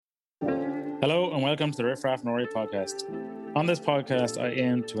Hello and welcome to the Riff Raff Nori podcast. On this podcast, I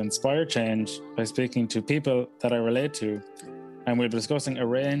aim to inspire change by speaking to people that I relate to, and we'll be discussing a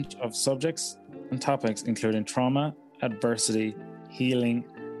range of subjects and topics including trauma, adversity, healing,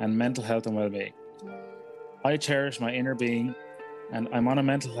 and mental health and well-being. I cherish my inner being, and I'm on a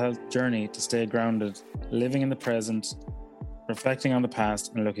mental health journey to stay grounded, living in the present, reflecting on the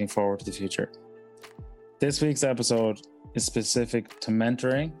past, and looking forward to the future. This week's episode is specific to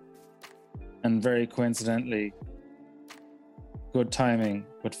mentoring, and very coincidentally, good timing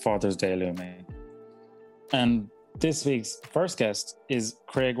with Father's Day looming. And this week's first guest is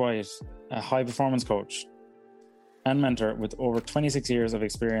Craig White, a high performance coach and mentor with over 26 years of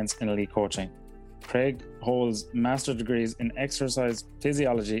experience in elite coaching. Craig holds master's degrees in exercise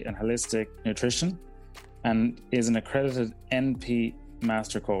physiology and holistic nutrition and is an accredited NP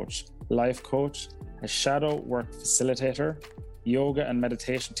master coach, life coach, a shadow work facilitator, yoga and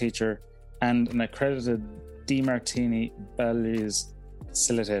meditation teacher, and an accredited DeMartini values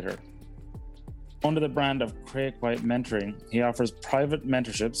facilitator. Under the brand of Craig White Mentoring, he offers private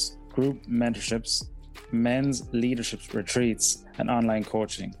mentorships, group mentorships, men's leadership retreats, and online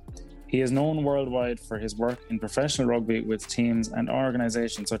coaching. He is known worldwide for his work in professional rugby with teams and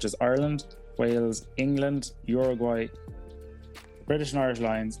organisations such as Ireland, Wales, England, Uruguay, British and Irish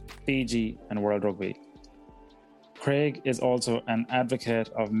Lions, Fiji, and World Rugby. Craig is also an advocate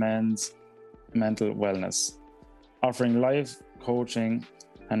of men's mental wellness, offering live coaching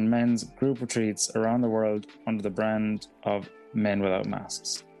and men's group retreats around the world under the brand of Men Without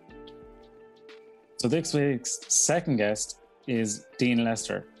Masks. So this week's second guest is Dean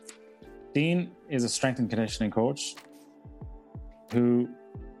Lester. Dean is a strength and conditioning coach who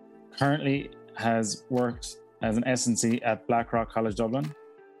currently has worked as an S&C at Blackrock College Dublin,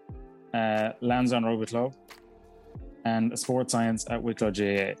 Lansdowne Rugby Club, and a sports science at Wicklow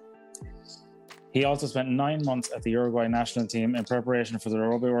GAA. He also spent 9 months at the Uruguay national team in preparation for the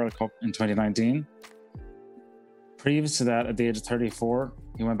Rugby World Cup in 2019. Previous to that, at the age of 34,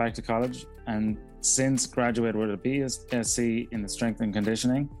 he went back to college and since graduated with a BSc in the strength and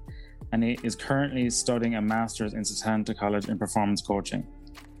conditioning, and he is currently studying a master's in Setanta College in performance coaching.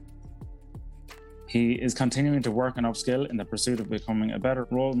 He is continuing to work and upskill in the pursuit of becoming a better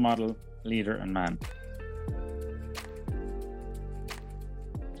role model, leader, and man.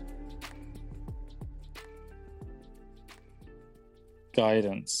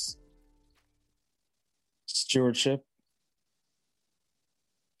 Guidance, stewardship,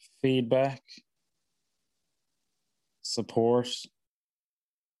 feedback, support,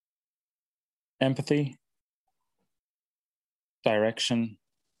 empathy, direction,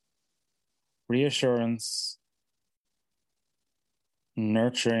 reassurance,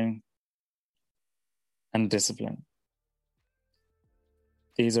 nurturing, and discipline.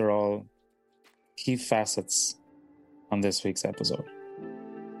 These are all key facets on this week's episode.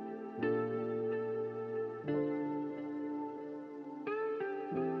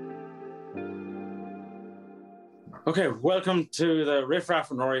 Okay, welcome to the Riff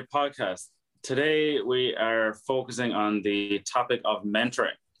Raff and Nori podcast. Today we are focusing on the topic of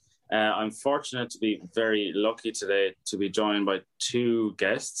mentoring. I'm fortunate to be very lucky today to be joined by two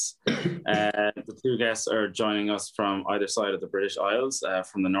guests. The two guests are joining us from either side of the British Isles,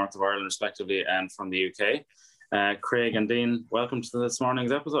 from the north of Ireland respectively and from the UK. Craig and Dean, welcome to this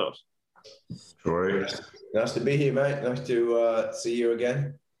morning's episode. Troy. Nice to be here, mate. Nice to see you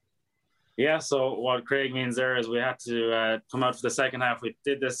again. Yeah, so what Craig means there is we had to come out for the second half. We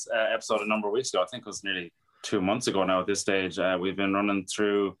did this episode a number of weeks ago. I think it was nearly 2 months ago now at this stage. We've been running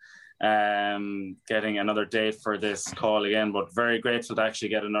through getting another date for this call again, but very grateful to actually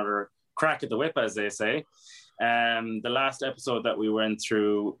get another crack at the whip, as they say. The last episode that we went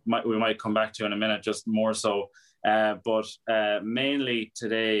through, we might come back to in a minute, just more so. But mainly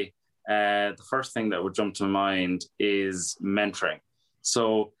today, the first thing that would jump to mind is mentoring.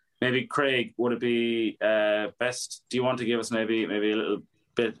 So maybe Craig, would it be best? Do you want to give us maybe a little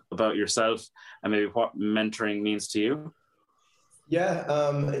bit about yourself and maybe what mentoring means to you? Yeah,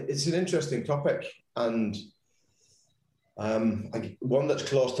 it's an interesting topic and one that's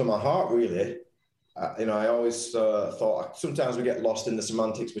close to my heart, really. I always thought sometimes we get lost in the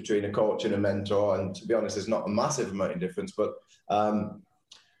semantics between a coach and a mentor, and to be honest, there's not a massive amount of difference. But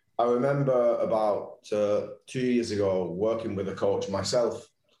I remember about 2 years ago working with a coach myself,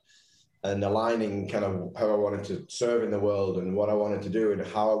 and aligning kind of how I wanted to serve in the world and what I wanted to do and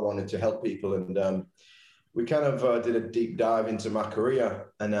how I wanted to help people. And we kind of did a deep dive into my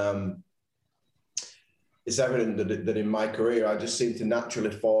career. And it's evident that in my career, I just seem to naturally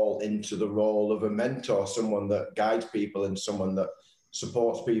fall into the role of a mentor, someone that guides people and someone that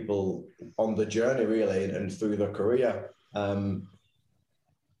supports people on the journey really and through their career. I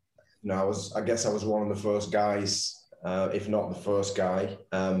guess I was one of the first guys, if not the first guy,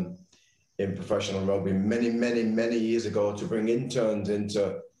 in professional rugby many years ago to bring interns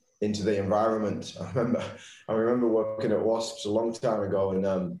into the environment. I remember working at Wasps a long time ago,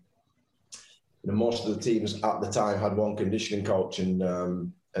 and most of the teams at the time had one conditioning coach, and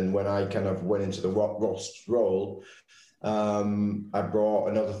when I kind of went into the Wasps role, I brought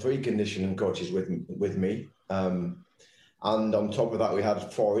another 3 conditioning coaches with me. And on top of that, we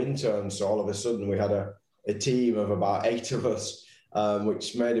had 4 interns. So all of a sudden we had a team of about 8 of us,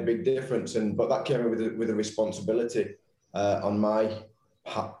 which made a big difference. But that came with a responsibility on my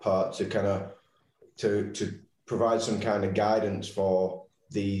part to kind of to provide some kind of guidance for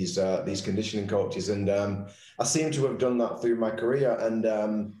these conditioning coaches. And I seem to have done that through my career.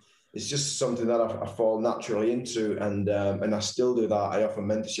 And it's just something that I fall naturally into. And I still do that. I offer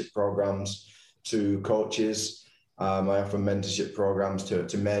mentorship programs to coaches. I offer mentorship programs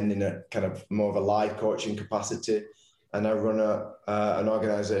to men in a kind of more of a live coaching capacity. And I run an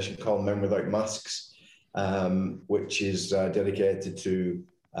organization called Men Without Masks, which is dedicated to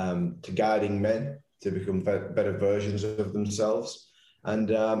guiding men to become better versions of themselves. And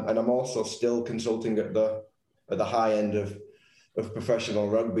I'm also still consulting at the high end of professional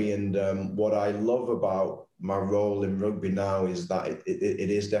rugby. And what I love about my role in rugby now is that it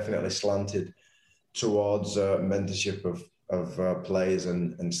is definitely slanted towards mentorship of players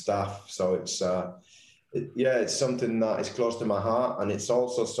and staff. So it's something that is close to my heart, and it's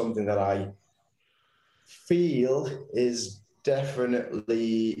also something that I feel is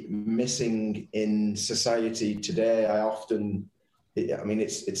definitely missing in society today.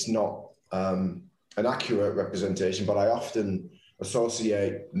 It's not an accurate representation, but I often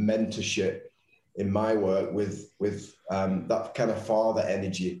associate mentorship in my work with that kind of father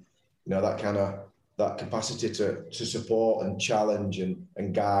energy, that capacity to support and challenge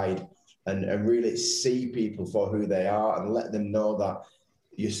and guide and really see people for who they are and let them know that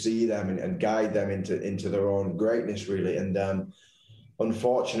you see them and guide them into their own greatness, really. And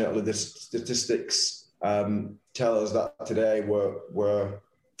unfortunately, the statistics tell us that today we're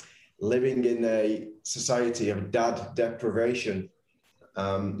living in a society of dad deprivation.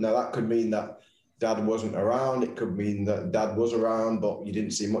 Now, that could mean that dad wasn't around. It could mean that dad was around, but you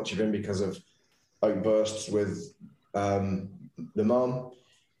didn't see much of him because of outbursts with the mum.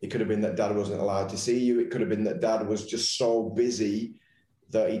 It could have been that dad wasn't allowed to see you. It could have been that dad was just so busy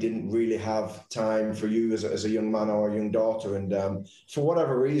that he didn't really have time for you as a young man or a young daughter. And for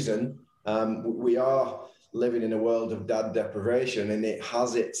whatever reason, we are living in a world of dad deprivation, and it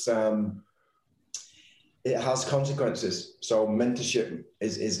has consequences. So mentorship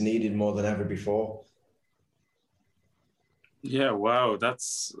is needed more than ever before. Yeah, wow.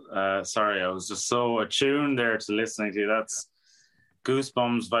 That's, sorry, I was just so attuned there to listening to you. That's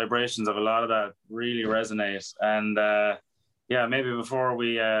goosebumps, vibrations of a lot of that really resonate. And maybe before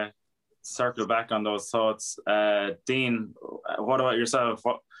we circle back on those thoughts, Dean, what about yourself?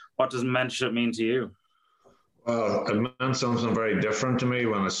 What does mentorship mean to you? Well, it meant something very different to me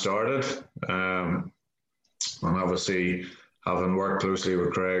when I started. And obviously, having worked closely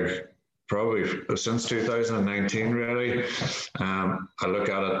with Craig probably since 2019, really, I look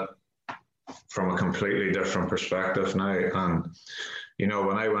at it from a completely different perspective now. And,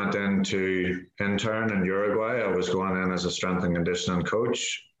 when I went into intern in Uruguay, I was going in as a strength and conditioning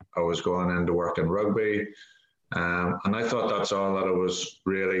coach. I was going in to work in rugby. And I thought that's all that I was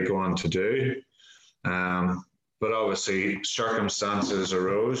really going to do. But obviously, circumstances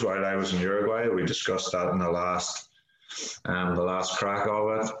arose while I was in Uruguay. We discussed that in the last crack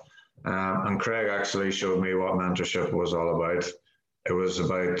of it. And Craig actually showed me what mentorship was all about. It was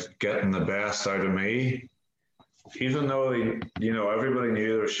about getting the best out of me, even though everybody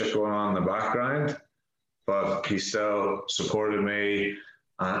knew there was shit going on in the background, but he still supported me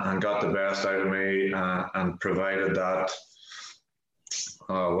and got the best out of me and provided that.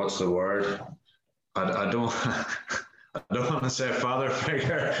 What's the word? I don't want to say father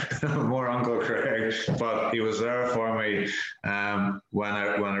figure, more Uncle Craig, but he was there for me when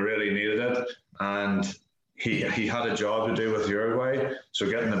I really needed it. And he had a job to do with Uruguay, so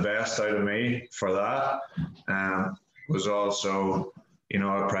getting the best out of me for that was also,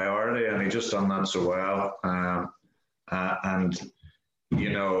 a priority, and he just done that so well. And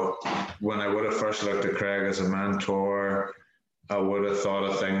when I would have first looked at Craig as a mentor, I would have thought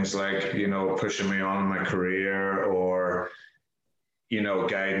of things like, pushing me on in my career or,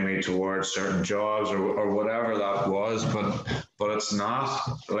 guiding me towards certain jobs or whatever that was. But it's not.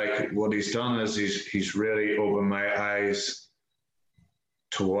 Like, what he's done is he's really opened my eyes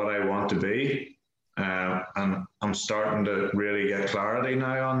to what I want to be. And I'm starting to really get clarity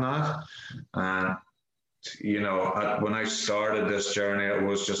now on that. And, when I started this journey, it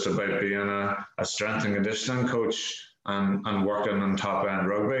was just about being a strength and conditioning coach and working on top end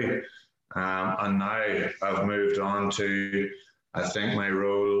rugby. And now I've moved on to, I think my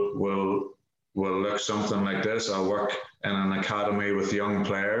role will look something like this. I'll work in an academy with young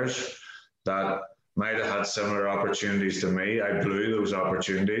players that might have had similar opportunities to me. I blew those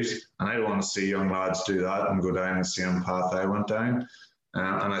opportunities, and I want to see young lads do that and go down the same path I went down.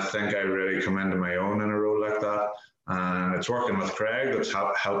 And I think I really come into my own in a role like that. And it's working with Craig that's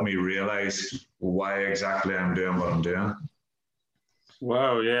helped me realise why exactly I'm doing what I'm doing.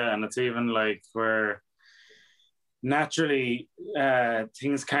 Wow, yeah, and it's even like where naturally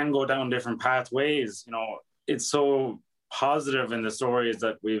things can go down different pathways. It's so positive in the stories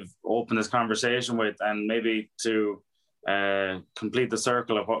that we've opened this conversation with, and maybe to complete the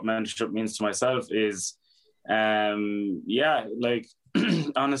circle of what mentorship means to myself is,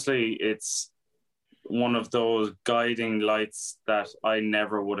 honestly, it's one of those guiding lights that I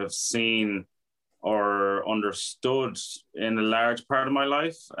never would have seen or understood in a large part of my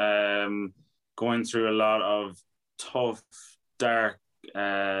life, going through a lot of tough, dark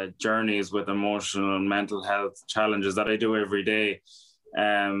journeys with emotional and mental health challenges that I do every day.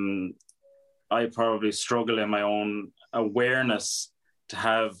 I probably struggle in my own awareness to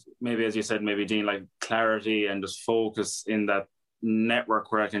have, maybe, as you said, maybe Dean, like clarity and just focus in that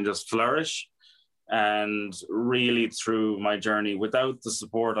network where I can just flourish. And really through my journey, without the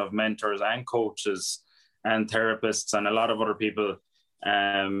support of mentors and coaches and therapists and a lot of other people,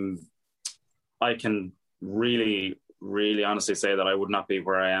 I can really, really honestly say that I would not be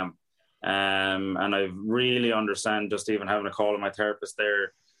where I am. And I really understand, just even having a call with my therapist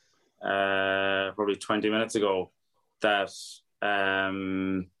there probably 20 minutes ago, that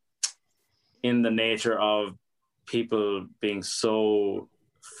in the nature of people being so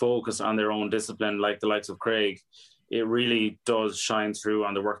focused on their own discipline, like the likes of Craig, it really does shine through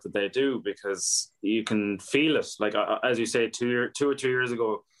on the work that they do, because you can feel it. Like, as you say, 2 or 2 years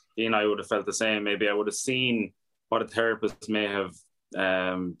ago, Ian, I would have felt the same. Maybe I would have seen what a therapist may have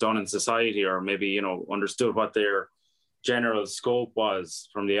done in society, or maybe, understood what their general scope was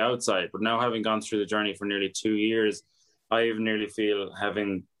from the outside. But now, having gone through the journey for nearly 2 years, I even nearly feel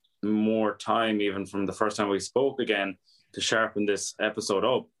having more time, even from the first time we spoke again, to sharpen this episode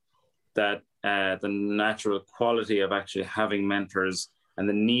up, that the natural quality of actually having mentors and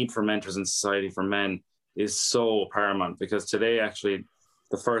the need for mentors in society for men is so paramount. Because today, actually,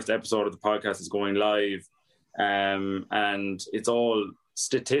 the first episode of the podcast is going live, and it's all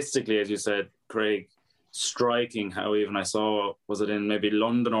statistically, as you said, Craig, striking how even I saw, was it in maybe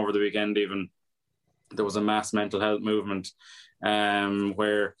London over the weekend even, there was a mass mental health movement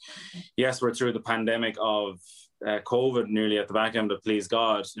where, yes, we're through the pandemic of COVID nearly at the back end, but please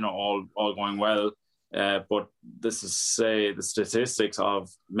God, all going well. But this is, say, the statistics of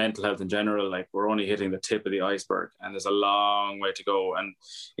mental health in general, like, we're only hitting the tip of the iceberg, and there's a long way to go. And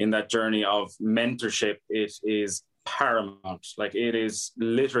in that journey of mentorship, it is paramount. Like, it is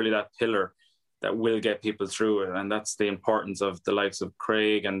literally that pillar that will get people through it. And that's the importance of the likes of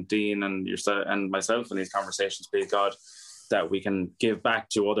Craig and Dean and yourself and myself in these conversations, please God, that we can give back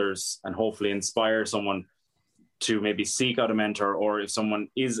to others and hopefully inspire someone to maybe seek out a mentor, or if someone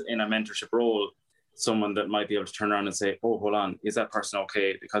is in a mentorship role, someone that might be able to turn around and say, oh, hold on, is that person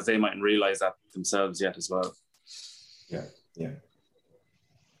okay? Because they mightn't realize that themselves yet as well. Yeah.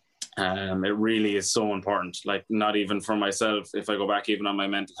 It really is so important. Like, not even for myself, if I go back even on my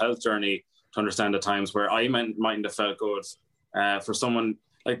mental health journey, to understand the times where I mightn't have felt good. For someone,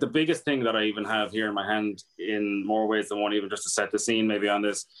 like, the biggest thing that I even have here in my hand, in more ways than one, even just to set the scene maybe on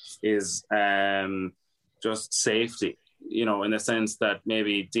this, is just safety, in the sense that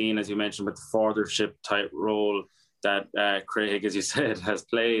maybe Dean, as you mentioned, with the fathership type role that Craig, as you said, has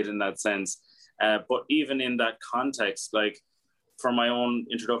played in that sense. But even in that context, like, for my own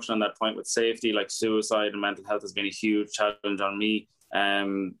introduction on that point with safety, like suicide and mental health has been a huge challenge on me.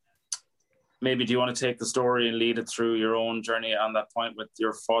 Maybe do you want to take the story and lead it through your own journey on that point with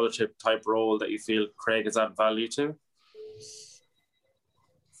your fathership type role that you feel Craig has added value to?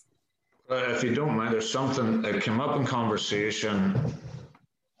 If you don't mind, there's something that came up in conversation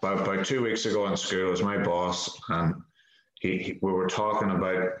about 2 weeks ago in school. It was my boss, and we were talking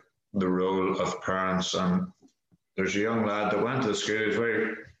about the role of parents. And there's a young lad that went to the school. He's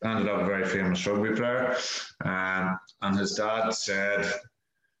ended up a very famous rugby player, and his dad said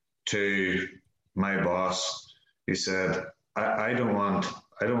to my boss, he said, I don't want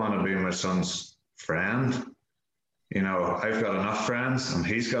to be my son's friend. You know, I've got enough friends and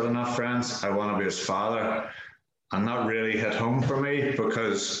he's got enough friends. I want to be his father. And that really hit home for me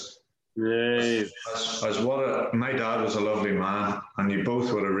because my dad was a lovely man and you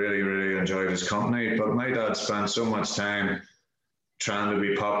both would have really, really enjoyed his company. But my dad spent so much time trying to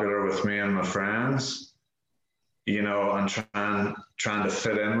be popular with me and my friends, you know, and trying to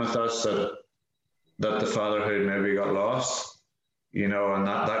fit in with us that the fatherhood maybe got lost, you know, and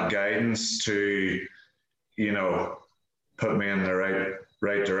that guidance to, you know, put me in the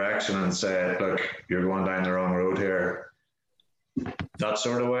right direction and say, look, you're going down the wrong road here. That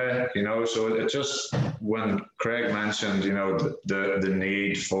sort of way, you know. So it just, when Craig mentioned, you know, the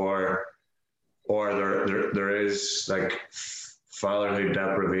need for, or there is like fatherhood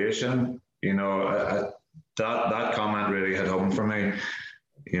deprivation, you know, that comment really hit home for me,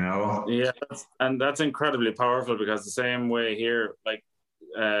 you know. Yeah, and that's incredibly powerful because the same way here, like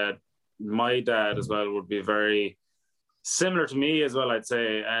my dad as well would be very similar to me as well, I'd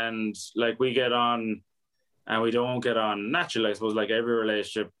say. And like we get on and we don't get on naturally, I suppose, like every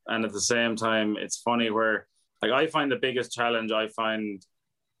relationship. And at the same time, it's funny where like I find the biggest challenge I find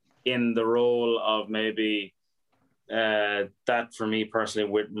in the role of maybe that for me personally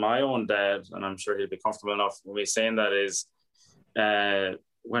with my own dad, and I'm sure he'll be comfortable enough when we saying that, is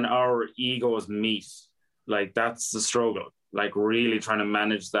when our egos meet, like that's the struggle, like really trying to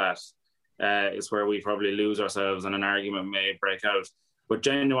manage that. Is where we probably lose ourselves and an argument may break out. But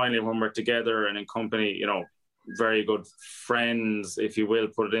genuinely, when we're together and in company, you know, very good friends, if you will,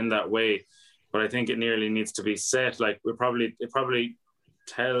 put it in that way. But I think it nearly needs to be set. Like it probably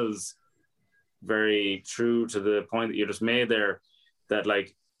tells very true to the point that you just made there, that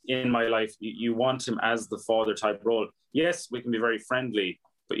like in my life, you want him as the father type role. Yes, we can be very friendly,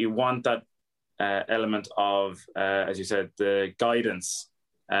 but you want that element of, as you said, the guidance.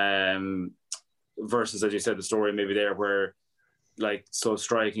 Versus, as you said, the story maybe there where like so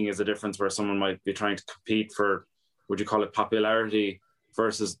striking is the difference where someone might be trying to compete for, would you call it popularity,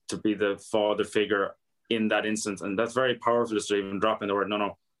 versus to be the father figure in that instance. And that's very powerful, just to even drop in the word,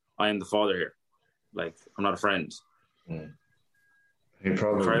 no, I am the father here. Like, I'm not a friend. He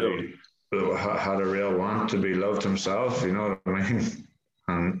probably had a real want to be loved himself, you know what I mean?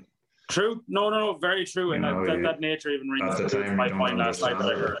 And true. No, very true. And that nature even rings to my point last night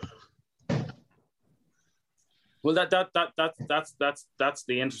that I heard. Well, that's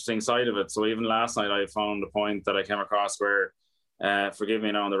the interesting side of it. So even last night, I found a point that I came across where, forgive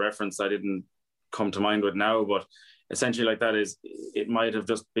me now on the reference, I didn't come to mind with now, but essentially like that is, it might have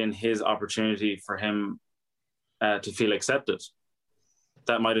just been his opportunity for him to feel accepted.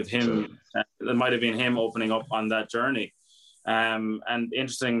 That might have been him opening up on that journey. And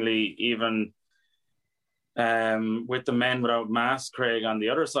interestingly, even with the Men Without Masks, Craig, on the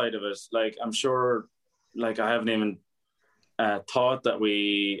other side of it, like I'm sure, like I haven't even thought that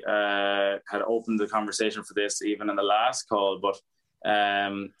we had opened the conversation for this even in the last call, but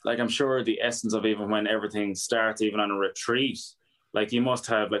like I'm sure the essence of even when everything starts, even on a retreat, like you must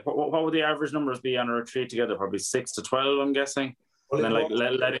have, like what would the average numbers be on a retreat together? Probably 6 to 12, I'm guessing. Well, and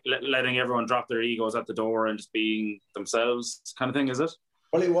then like letting everyone drop their egos at the door and just being themselves kind of thing, is it?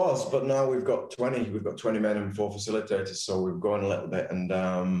 Well, it was, but now we've got 20 men and 4 facilitators, so we've grown a little bit.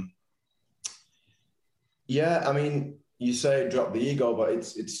 And yeah, I mean, you say drop the ego, but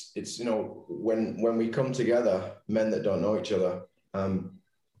it's you know, when we come together, men that don't know each other, you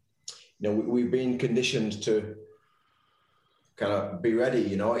know, we've been conditioned to kind of be ready,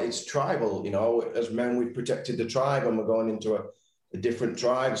 you know, it's tribal, you know, as men, we've protected the tribe and we're going into a different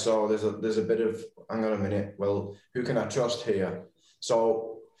tribe. So there's a bit of, hang on a minute, well, who can I trust here?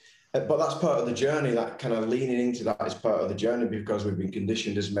 So, but that's part of the journey, that kind of leaning into that is part of the journey, because we've been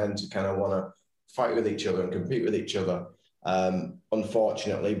conditioned as men to kind of want to fight with each other and compete with each other,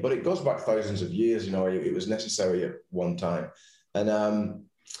 unfortunately. But it goes back thousands of years, you know, it was necessary at one time. And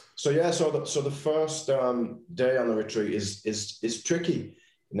so the first day on the retreat is tricky.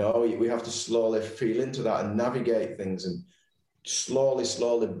 You know, we have to slowly feel into that and navigate things and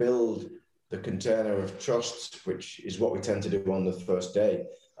slowly build the container of trust, which is what we tend to do on the first day.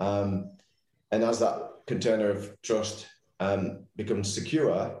 And as that container of trust becomes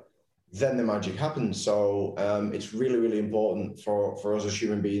secure, then the magic happens. So it's really, really important for us as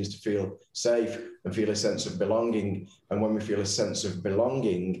human beings to feel safe and feel a sense of belonging. And when we feel a sense of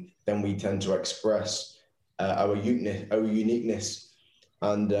belonging, then we tend to express our uniqueness.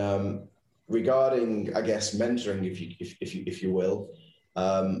 And regarding, I guess, mentoring, if you will,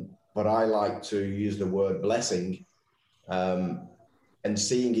 but I like to use the word blessing, and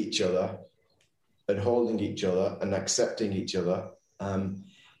seeing each other and holding each other and accepting each other.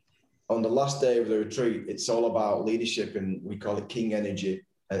 on the last day of the retreat, it's all about leadership, and we call it king energy,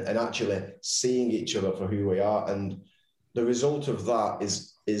 and actually seeing each other for who we are. And the result of that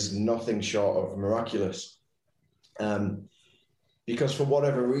is nothing short of miraculous. Because for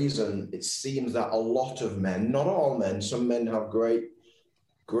whatever reason, it seems that a lot of men, not all men, some men have great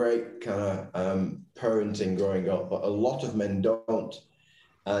kind of parenting growing up, but a lot of men don't.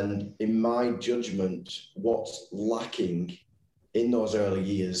 And in my judgment, what's lacking in those early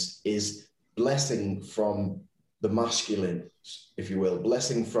years is blessing from the masculine, if you will,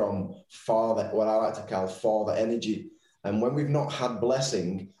 blessing from father, what I like to call father energy. And when we've not had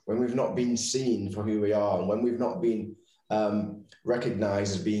blessing, when we've not been seen for who we are, and when we've not been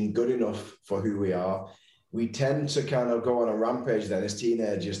recognized as being good enough for who we are, we tend to kind of go on a rampage then as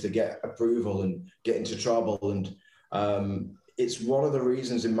teenagers to get approval and get into trouble. And it's one of the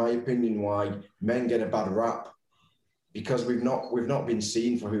reasons, in my opinion, why men get a bad rap, because we've not been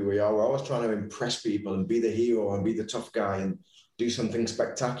seen for who we are. We're always trying to impress people and be the hero and be the tough guy and do something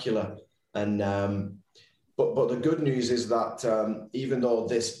spectacular. And but the good news is that even though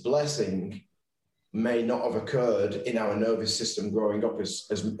this blessing may not have occurred in our nervous system growing up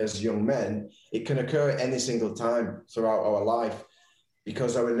as young men, it can occur any single time throughout our life,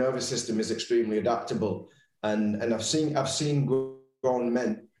 because our nervous system is extremely adaptable. And I've seen grown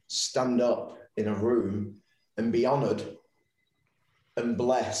men stand up in a room and be honored and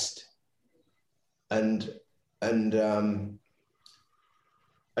blessed and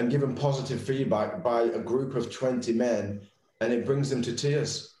given positive feedback by a group of 20 men, and it brings them to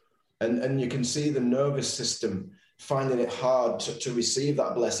tears. And you can see the nervous system finding it hard to receive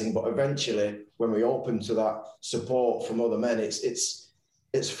that blessing. But eventually, when we open to that support from other men, it's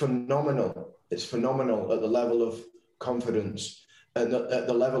phenomenal. It's phenomenal at the level of confidence and at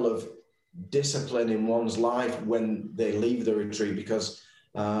the level of discipline in one's life when they leave the retreat. Because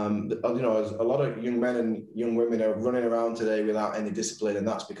a lot of young men and young women are running around today without any discipline, and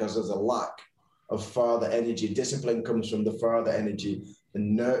that's because there's a lack of father energy. Discipline comes from the father energy,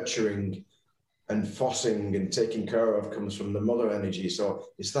 and nurturing and fossing and taking care of comes from the mother energy. So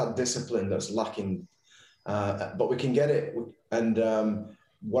it's that discipline that's lacking, but we can get it. And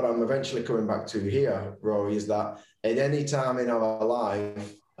what I'm eventually coming back to here, Rory, is that at any time in our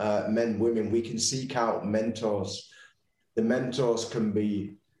life, men, women, we can seek out mentors. The mentors can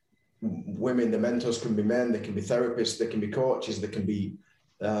be women, the mentors can be men, they can be therapists, they can be coaches, they can be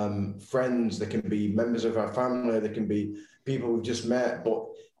friends, they can be members of our family, they can be people we've just met. But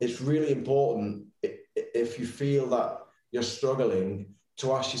it's really important, if you feel that you're struggling,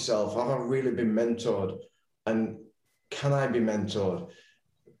 to ask yourself, have I really been mentored? And can I be mentored?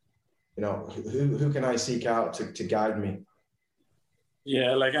 You know, who can I seek out to guide me?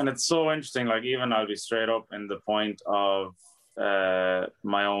 Yeah, and it's so interesting. Even I'll be straight up in the point of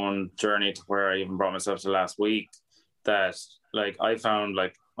my own journey to where I even brought myself to last week, that I found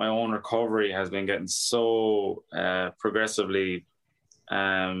my own recovery has been getting so progressively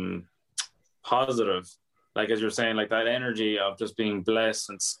positive. As you're saying, that energy of just being blessed,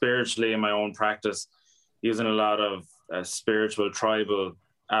 and spiritually in my own practice, using a lot of spiritual tribal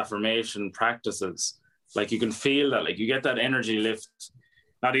affirmation practices. You can feel that, you get that energy lift,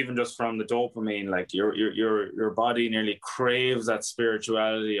 not even just from the dopamine, your body nearly craves that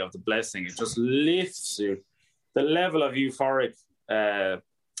spirituality of the blessing. It just lifts you. The level of euphoric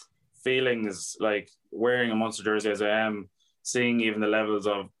feelings, wearing a Munster jersey as I am, seeing even the levels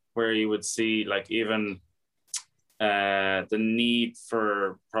of where you would see even the need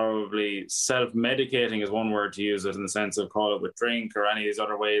for probably self-medicating is one word to use it, in the sense of call it with drink or any of these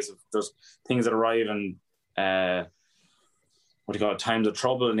other ways of just things that arrive in times of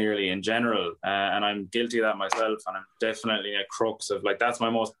trouble nearly in general. And I'm guilty of that myself, and I'm definitely a crux of that's my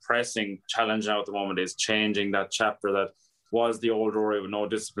most pressing challenge now at the moment, is changing that chapter that was the old Rory with no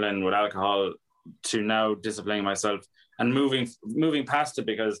discipline with alcohol to now disciplining myself and moving past it,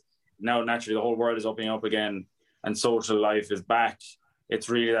 because now naturally the whole world is opening up again and social life is back. It's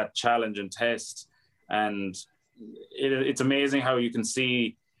really that challenge and test. And it's amazing how you can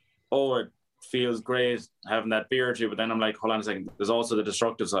see, it feels great having that beer or two, but then I'm like, hold on a second, there's also the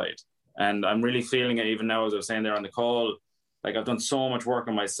destructive side. And I'm really feeling it even now, as I was saying there on the call. I've done so much work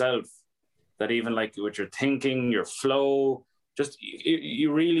on myself that even with your thinking, your flow, just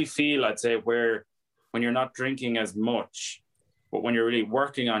you really feel, I'd say, where when you're not drinking as much, but when you're really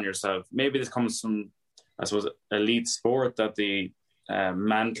working on yourself, maybe this comes from, I suppose, elite sport, that the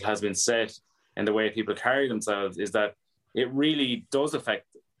mantle has been set in the way people carry themselves, is that it really does affect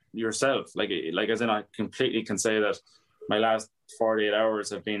yourself. As in, I completely can say that my last 48 hours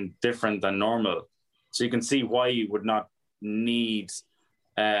have been different than normal. So you can see why you would not need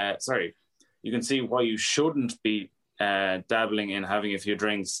you can see why you shouldn't be dabbling in having a few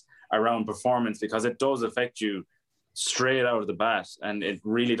drinks around performance, because it does affect you straight out of the bat, and it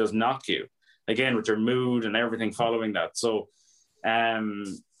really does knock you again with your mood and everything following that. So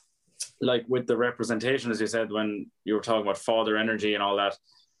like with the representation, as you said, when you were talking about father energy and all that,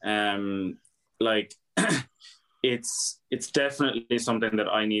 like it's definitely something that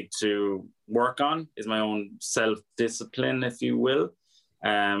I need to work on, is my own self-discipline, if you will.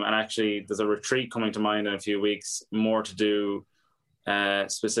 And actually there's a retreat coming to mind in a few weeks, more to do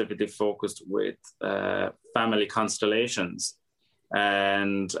specifically focused with family constellations.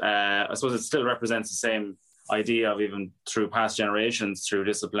 And I suppose it still represents the same idea of, even through past generations, through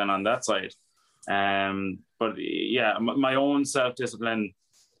discipline on that side. But yeah, my own self-discipline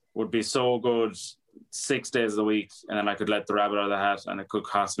would be so good 6 days a week, and then I could let the rabbit out of the hat, and it could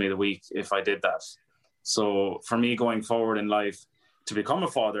cost me the week if I did that. So for me going forward in life, to become a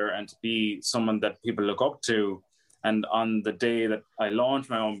father and to be someone that people look up to, and on the day that I launch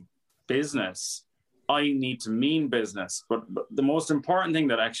my own business, I need to mean business. But the most important thing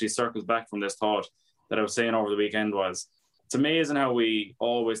that actually circles back from this thought that I was saying over the weekend was, it's amazing how we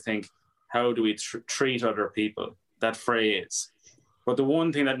always think, how do we treat other people? That phrase. But the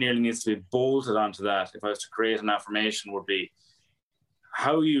one thing that nearly needs to be bolted onto that, if I was to create an affirmation, would be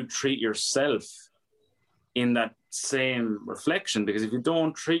how you treat yourself in that same reflection. Because if you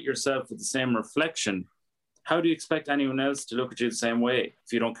don't treat yourself with the same reflection, how do you expect anyone else to look at you the same way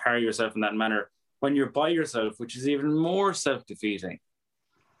if you don't carry yourself in that manner when you're by yourself, which is even more self-defeating?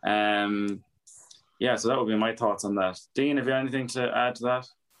 Yeah, so that would be my thoughts on that. Dean, have you anything to add to that?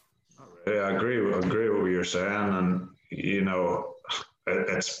 Yeah, I agree with what you're saying. And, you know,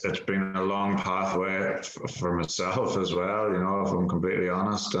 it's been a long pathway for myself as well, you know, if I'm completely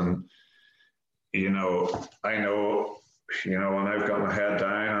honest. And, you know, I know, you know, when I've got my head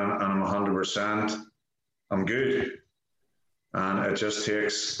down and I'm 100%, I'm good. And it just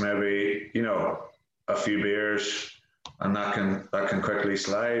takes maybe, you know, a few beers, and that can quickly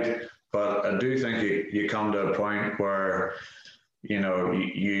slide. But I do think you come to a point where, you know,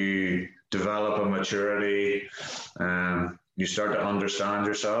 you develop a maturity, and you start to understand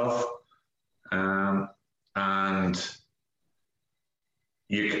yourself, and I'm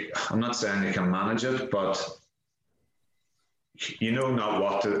not saying you can manage it, but you know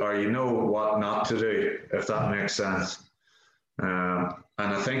what not to do, if that makes sense. And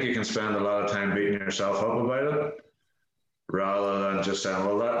I think you can spend a lot of time beating yourself up about it, rather than just saying,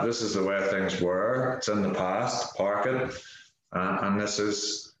 well, this is the way things were. It's in the past, park it. And this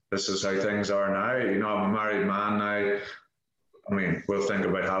is how things are now. You know, I'm a married man now. I mean, we'll think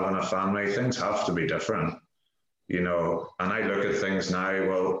about having a family. Things have to be different, you know. And I look at things now,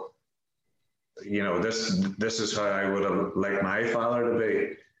 well, you know, this is how I would have liked my father to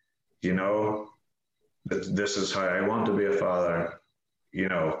be, you know. This is how I want to be a father. You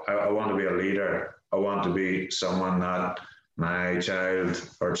know, I want to be a leader. I want to be someone that my child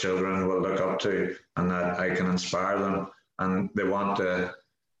or children will look up to, and that I can inspire them. And they want to,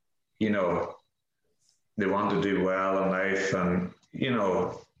 you know, they want to do well in life, and, you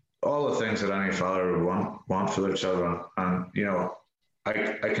know, all the things that any father would want for their children. And, you know, I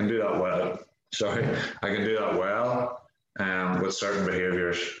can do that well. I can do that well with certain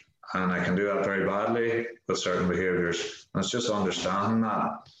behaviours, and I can do that very badly with certain behaviours. And it's just understanding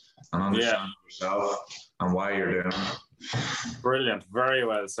that, and understanding yourself and why you're doing it. Brilliant. Very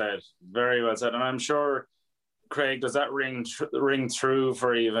well said. Very well said. And I'm sure, Craig, does that ring true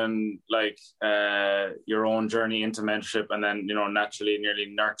for even like your own journey into mentorship, and then, you know, naturally nearly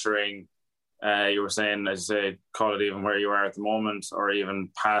nurturing, you were saying, as you say, call it even where you are at the moment, or even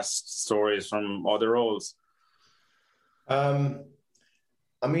past stories from other roles?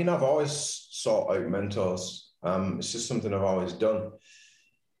 I mean, I've always sought out mentors. It's just something I've always done.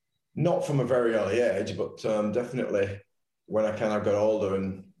 Not from a very early age, but definitely when I kind of got older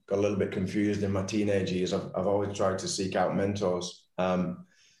and got a little bit confused in my teenage years, I've always tried to seek out mentors. And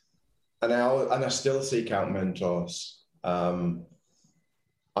I still seek out mentors. I'm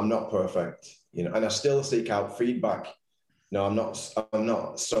not perfect, you know, and I still seek out feedback. No, I'm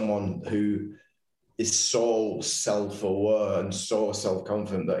not someone who is so self-aware and so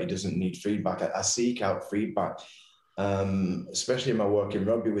self-confident that he doesn't need feedback. I seek out feedback, especially in my work in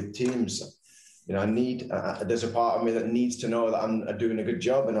rugby with teams. You know, there's a part of me that needs to know that I'm doing a good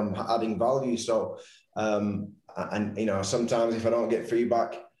job and I'm adding value. So, and you know, sometimes if I don't get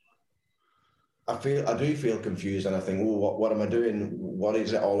feedback, I do feel confused, and I think, oh, what am I doing? What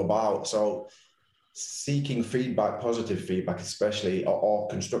is it all about? So seeking feedback, positive feedback, especially, or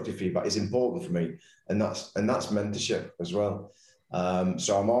constructive feedback, is important for me. And that's mentorship as well.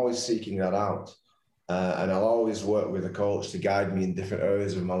 So I'm always seeking that out. And I'll always work with a coach to guide me in different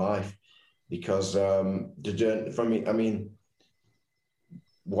areas of my life, because the journey for me, I mean,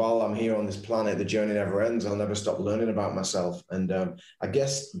 while I'm here on this planet, the journey never ends. I'll never stop learning about myself. And I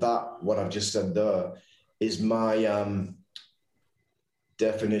guess that what I've just said there is my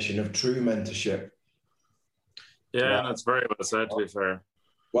definition of true mentorship. Yeah, that's very well said, to be fair.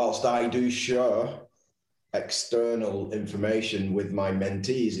 Whilst I do share external information with my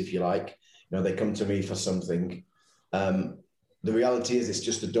mentees, if you like, you know, they come to me for something. The reality is it's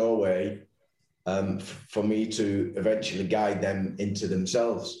just a doorway for me to eventually guide them into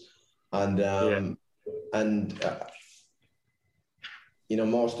themselves. And you know,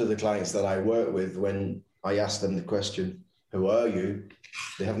 most of the clients that I work with, when I ask them the question, who are you?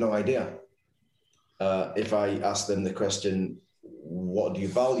 They have no idea. If I ask them the question, what do you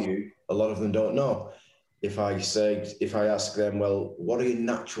value? A lot of them don't know. If I ask them, well, what are your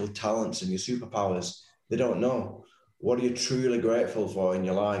natural talents and your superpowers? They don't know. What are you truly grateful for in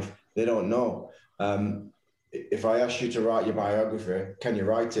your life? They don't know. If I ask you to write your biography, can you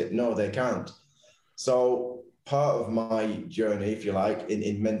write it? No, they can't. So part of my journey, if you like,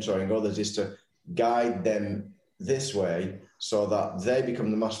 in mentoring others is to guide them this way so that they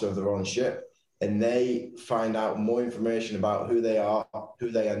become the master of their own ship and they find out more information about who they are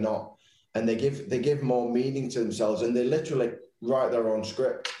not. And they give more meaning to themselves, and they literally write their own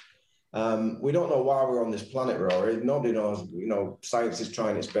script. We don't know why we're on this planet, Rory. Nobody knows. You know, science is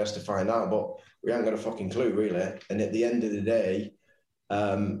trying its best to find out, but we haven't got a fucking clue, really. And at the end of the day,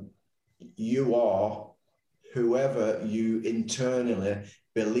 you are whoever you internally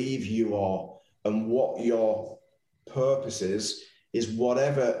believe you are, and what your purpose is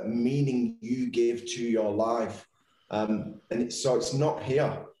whatever meaning you give to your life. And so it's not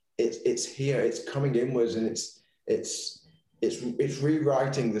here. It's here. It's coming inwards, and it's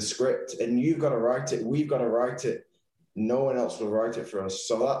rewriting the script. And you've got to write it. We've got to write it. No one else will write it for us.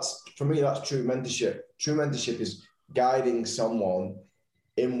 So that's, for me, that's true mentorship. True mentorship is guiding someone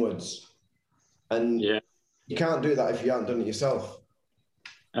inwards, and you can't do that if you haven't done it yourself.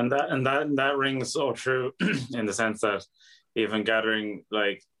 And that rings so true in the sense that even gathering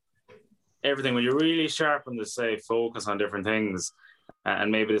like everything, when you really sharpen the focus on different things,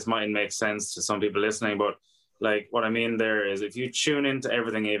 and maybe this mightn't make sense to some people listening, but like what I mean there is if you tune into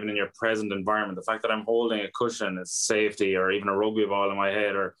everything, even in your present environment, the fact that I'm holding a cushion is safety, or even a rugby ball in my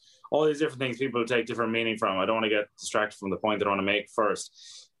head, or all these different things people take different meaning from. I don't want to get distracted from the point that I want to make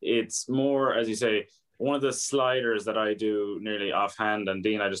first. It's more, as you say, one of the sliders that I do nearly offhand, and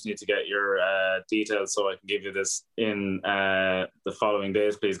Dean, I just need to get your details so I can give you this in the following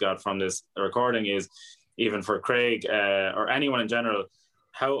days, please God, from this recording, is even for Craig or anyone in general,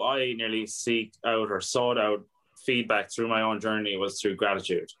 how I nearly seek out or sought out feedback through my own journey was through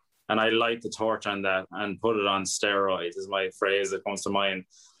gratitude. And I light the torch on that and put it on steroids is my phrase that comes to mind.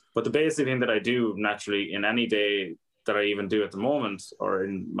 But the basic thing that I do naturally in any day that I even do at the moment, or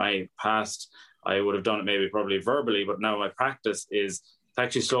in my past, I would have done it maybe probably verbally, but now my practice is to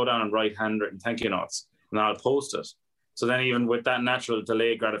actually slow down and write handwritten thank you notes, and I'll post it. So then even with that natural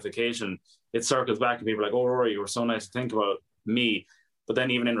delayed gratification, it circles back and people are like, oh, Rory, you were so nice to think about me. But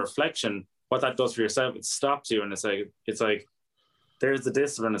then even in reflection, what that does for yourself, it stops you. And it's like, there's the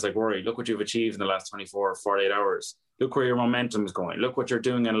discipline. It's like, Rory, look what you've achieved in the last 24 or 48 hours. Look where your momentum is going. Look what you're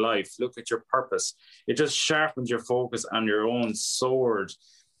doing in life. Look at your purpose. It just sharpens your focus on your own sword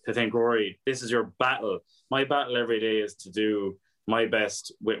to think, Rory, this is your battle. My battle every day is to do my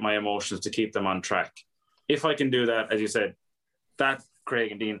best with my emotions to keep them on track. If I can do that, as you said, that,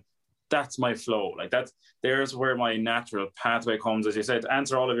 Craig and Dean, that's my flow. Like there's where my natural pathway comes, as you said, to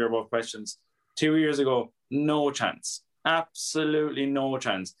answer all of your above questions. 2 years ago, no chance. Absolutely no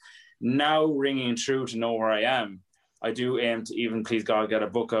chance. Now ringing true to know where I am, I do aim to even, please God, get a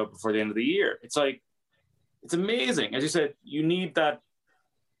book out before the end of the year. It's like, it's amazing. As you said, you need that,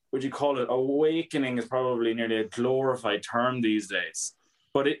 would you call it awakening is probably nearly a glorified term these days.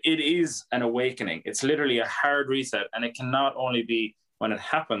 But it is an awakening. It's literally a hard reset. And it can not only be when it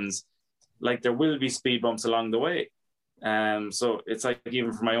happens, like there will be speed bumps along the way. So it's like,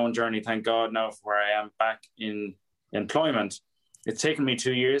 even for my own journey, thank God now for where I am back in employment, it's taken me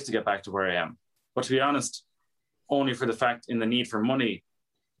 2 years to get back to where I am. But to be honest, only for the fact in the need for money,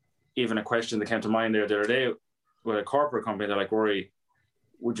 even a question that came to mind there the other day with a corporate company, they're like, Rory,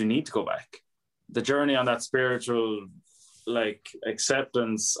 would you need to go back? The journey on that spiritual, like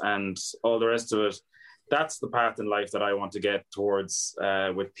acceptance and all the rest of it, that's the path in life that I want to get towards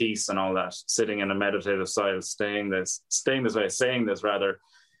with peace and all that, sitting in a meditative style, saying this, because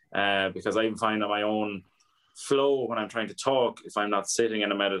I even find that my own flow when I'm trying to talk, if I'm not sitting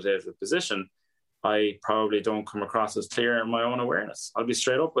in a meditative position, I probably don't come across as clear in my own awareness. I'll be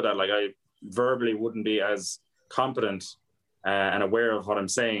straight up with that. Like, I verbally wouldn't be as competent and aware of what I'm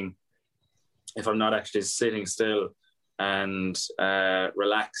saying if I'm not actually sitting still and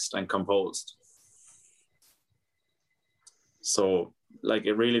relaxed and composed. So, like,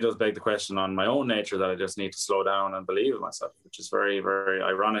 it really does beg the question on my own nature that I just need to slow down and believe in myself, which is very, very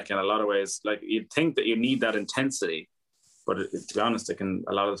ironic in a lot of ways. Like, you'd think that you need that intensity, but to be honest, it can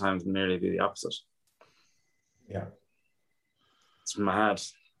a lot of the times nearly be the opposite. Yeah. It's mad.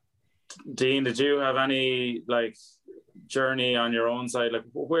 Dean, did you have any, like, journey on your own side? Like,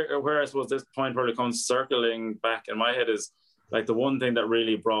 where I suppose this point probably comes circling back in my head is, like, the one thing that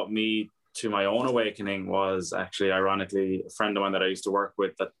really brought me to my own awakening was actually, ironically, a friend of mine that I used to work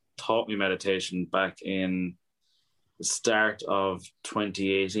with that taught me meditation back in the start of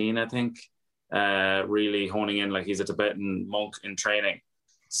 2018, I think, really honing in. Like, he's a Tibetan monk in training.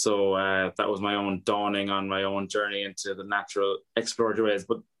 So that was my own dawning on my own journey into the natural exploratory ways.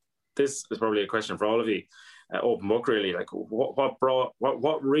 But this is probably a question for all of you. Open book, really. Like,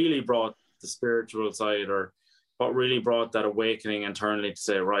 what really brought the spiritual side, or what really brought that awakening internally to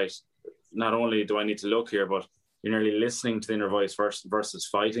say, right, not only do I need to look here, but you're nearly listening to the inner voice versus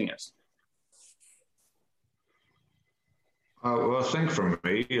fighting it? Well, I think for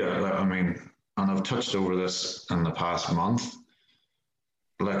me, I mean, and I've touched over this in the past month,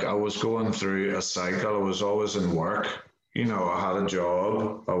 like, I was going through a cycle. I was always in work. You know, I had a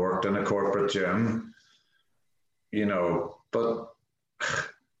job. I worked in a corporate gym, you know, but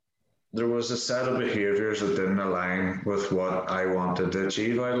there was a set of behaviors that didn't align with what I wanted to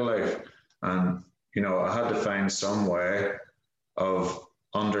achieve out of life. And, you know, I had to find some way of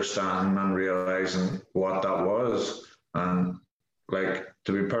understanding and realizing what that was. And, like,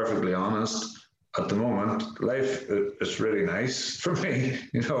 to be perfectly honest, at the moment, life is really nice for me.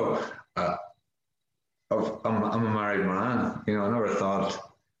 You know, I'm a married man. You know, I never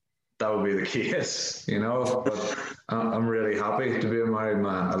thought that would be the case, you know, but I'm really happy to be a married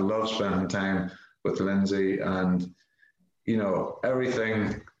man. I love spending time with Lindsay, and, you know,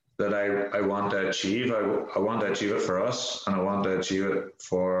 everything that I want to achieve, I want to achieve it for us, and I want to achieve it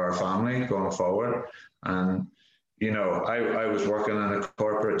for our family going forward. And, you know, I was working in a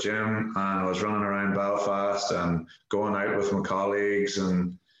corporate gym, and I was running around Belfast and going out with my colleagues,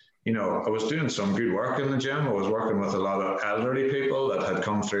 and, you know, I was doing some good work in the gym. I was working with a lot of elderly people that had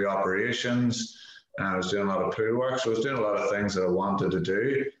come through operations, and I was doing a lot of pool work. So I was doing a lot of things that I wanted to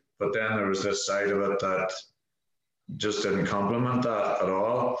do. But then there was this side of it that just didn't complement that at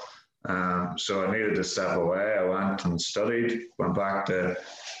all. So I needed to step away. I went and studied, went back to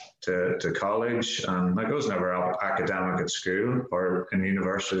college, and, like, I was never academic at school or in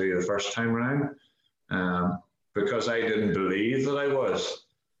university the first time around, because I didn't believe that I was.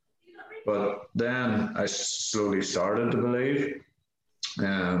 But then I slowly started to believe,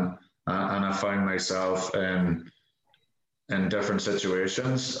 and I found myself in different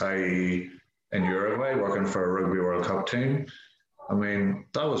situations, i.e. in Uruguay, working for a Rugby World Cup team. I mean,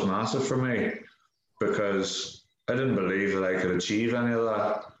 that was massive for me, because I didn't believe that I could achieve any of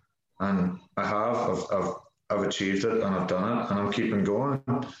that. And I have. I've achieved it, and I've done it, and I'm keeping going.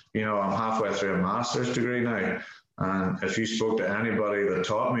 You know, I'm halfway through a master's degree now. And if you spoke to anybody that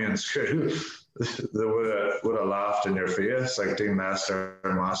taught me in school, they would have laughed in your face. Like, Dean Lester,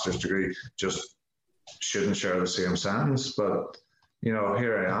 master's degree, just shouldn't share the same sentence. But, you know,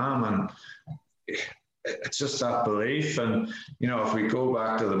 here I am, and it's just that belief. And, you know, if we go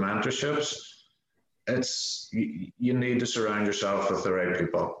back to the mentorships, you need to surround yourself with the right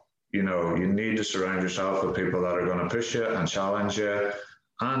people. You know, you need to surround yourself with people that are going to push you and challenge you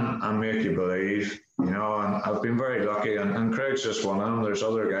and make you believe, you know. And I've been very lucky, and Craig's just one of them. There's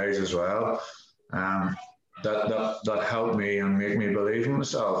other guys as well that help me and make me believe in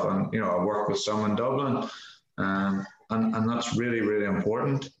myself. And, you know, I work with some in Dublin, and that's really, really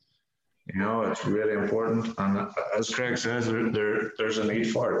important. You know, it's really important. And as Craig says, there's a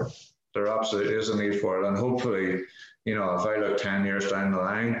need for it. There absolutely is a need for it. And hopefully, you know, if I look 10 years down the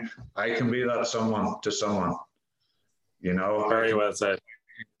line, I can be that someone to someone, you know. Very well said.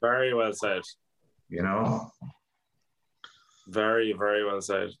 Very well said. You know? Very, very well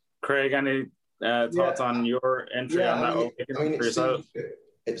said. Craig, any thoughts on your entry on that? I mean, for yourself?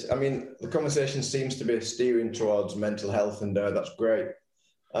 The conversation seems to be steering towards mental health, and that's great.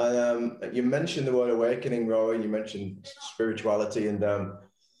 You mentioned the word awakening, Rory. You mentioned spirituality, and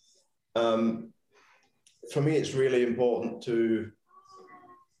for me, it's really important to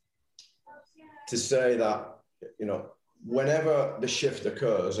say that, you know, whenever the shift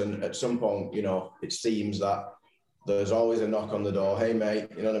occurs, and at some point, you know, it seems that there's always a knock on the door. Hey, mate,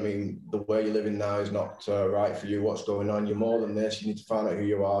 you know what I mean? The way you're living now is not right for you. What's going on? You're more than this. You need to find out who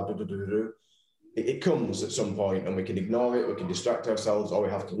you are. It comes at some point, and we can ignore it. We can distract ourselves, or we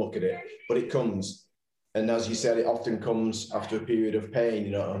have to look at it. But it comes. And as you said, it often comes after a period of pain,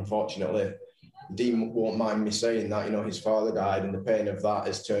 you know, unfortunately. Dean won't mind me saying that, you know, his father died, and the pain of that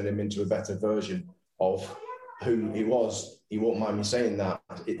has turned him into a better version of who he was. He won't mind me saying that.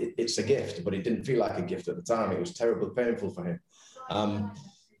 It's a gift, but it didn't feel like a gift at the time. It was terribly painful for him.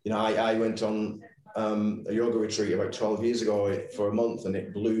 You know, I went on a yoga retreat about 12 years ago for a month, and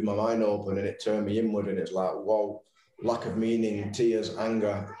it blew my mind open, and it turned me inward, and it's like, whoa, lack of meaning, tears,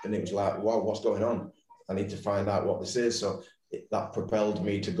 anger. And it was like, wow, what's going on? I need to find out what this is. So that propelled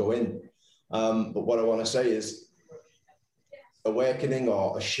me to go in. But what I want to say is awakening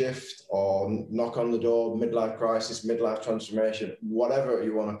or a shift or knock on the door, midlife crisis, midlife transformation, whatever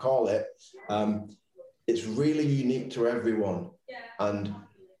you want to call it, it's really unique to everyone. And,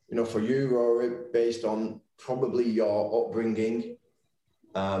 you know, for you, Rory, based on probably your upbringing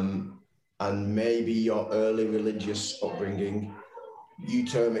and maybe your early religious upbringing, you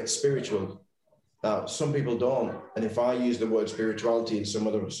term it spiritual. Now, some people don't. And if I use the word spirituality in some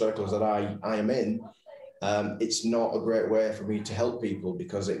of the circles that I am in, it's not a great way for me to help people,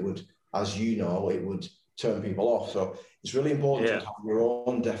 because it would, as you know, it would turn people off. So it's really important to have your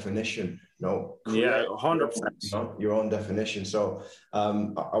own definition. You know, 100%. Your own definition. So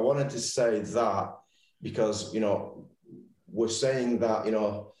I wanted to say that because, you know, we're saying that, you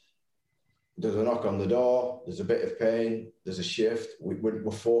know, there's a knock on the door, there's a bit of pain, there's a shift.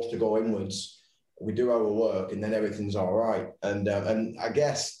 We're forced to go inwards. We do our work, and then everything's all right. And I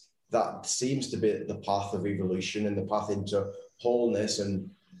guess that seems to be the path of evolution and the path into wholeness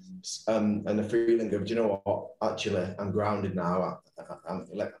and the feeling of, you know what, actually, I'm grounded now.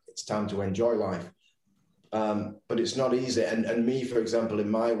 It's time to enjoy life. But it's not easy. And me, for example, in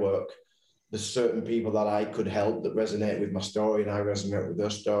my work, there's certain people that I could help that resonate with my story, and I resonate with their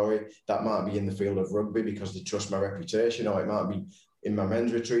story. That might be in the field of rugby because they trust my reputation, or it might be in my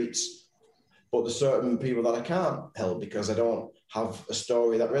men's retreats. But there's certain people that I can't help because I don't have a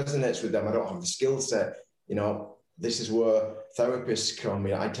story that resonates with them. I don't have the skill set. You know, this is where therapists come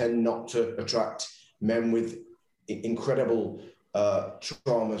in. I tend not to attract men with incredible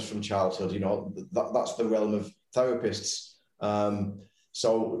traumas from childhood. You know, that's the realm of therapists.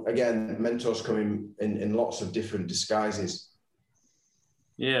 So again, mentors come in lots of different disguises.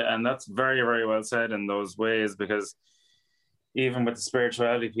 Yeah, and that's very, very well said in those ways, because even with the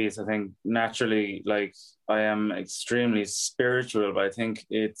spirituality piece, I think naturally, like, I am extremely spiritual, but I think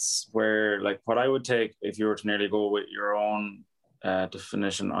it's where, like, what I would take if you were to nearly go with your own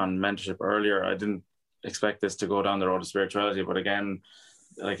definition on mentorship earlier, I didn't expect this to go down the road of spirituality, but again,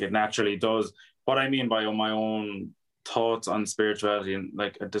 like, it naturally does. What I mean by my own thoughts on spirituality, and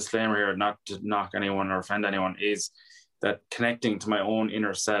like a disclaimer here, not to knock anyone or offend anyone, is that connecting to my own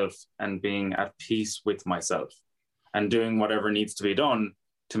inner self and being at peace with myself, and doing whatever needs to be done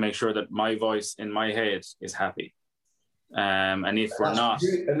to make sure that my voice in my head is happy. And if we're not,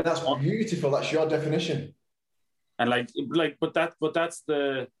 and that's beautiful. That's your definition. And but that's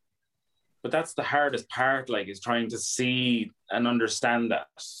the hardest part. Like, is trying to see and understand that.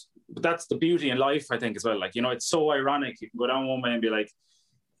 But that's the beauty in life, I think, as well. Like, you know, it's so ironic. You can go down one way and be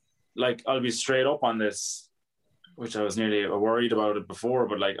like I'll be straight up on this, which I was nearly worried about it before,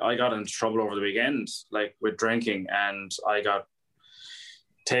 but like, I got into trouble over the weekend, like with drinking, and I got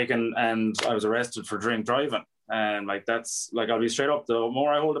taken and I was arrested for drink driving. And like, that's like, I'll be straight up, the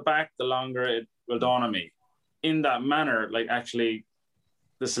more I hold it back, the longer it will dawn on me. In that manner, like, actually,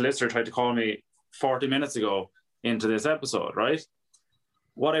 the solicitor tried to call me 40 minutes ago into this episode, right?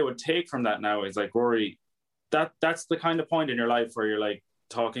 What I would take from that now is like, Rory, that's the kind of point in your life where you're like,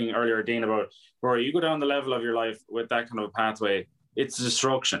 talking earlier, Dean, about where you go down the level of your life with that kind of a pathway, it's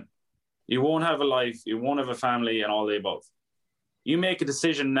destruction. You won't have a life, you won't have a family, and all the above. You make a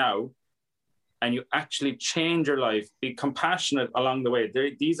decision now, and you actually change your life. Be compassionate along the way.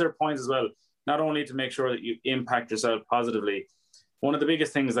 These are points as well, not only to make sure that you impact yourself positively. One of the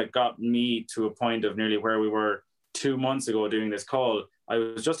biggest things that got me to a point of nearly where we were 2 months ago doing this call, I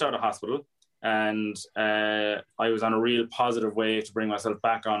was just out of hospital, and I was on a real positive way to bring myself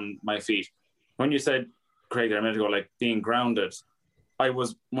back on my feet. When you said, Craig, a minute ago, like being grounded, I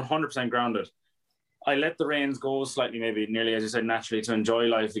was 100% grounded. I let the reins go slightly, maybe nearly, as you said, naturally, to enjoy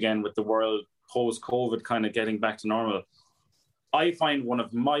life again with the world post-COVID kind of getting back to normal. I find one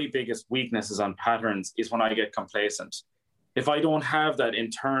of my biggest weaknesses on patterns is when I get complacent. If I don't have that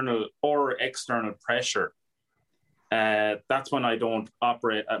internal or external pressure that's when I don't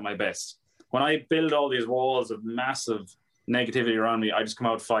operate at my best. When I build all these walls of massive negativity around me, I just come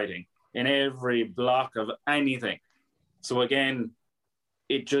out fighting in every block of anything. So again,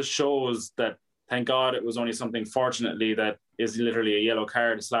 it just shows that, thank God it was only something, fortunately, that is literally a yellow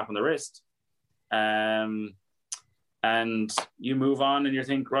card, a slap on the wrist. And you move on and you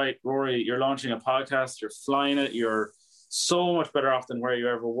think, right, Rory, you're launching a podcast, you're flying it, you're so much better off than where you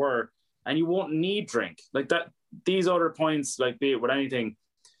ever were, and you won't need drink. Like that, these other points, like be it with anything,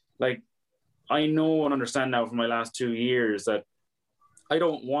 like I know and understand now from my last 2 years that I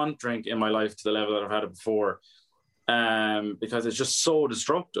don't want drink in my life to the level that I've had it before, because it's just so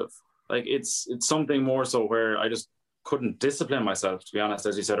destructive. Like it's something more so where I just couldn't discipline myself, to be honest,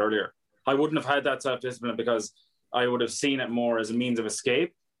 as you said earlier. I wouldn't have had that self-discipline because I would have seen it more as a means of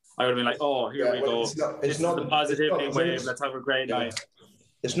escape. I would have been like, oh, here we go. It's not the positivity wave. Let's have a great night.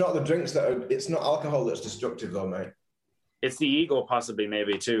 It's not the drinks it's not alcohol that's destructive though, mate. It's the ego possibly,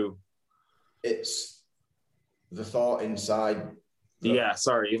 maybe too. It's the thought inside.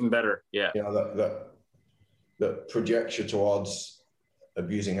 Even better. Yeah. You know, that projects you towards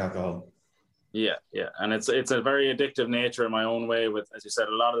abusing alcohol. Yeah. And it's a very addictive nature in my own way with, as you said,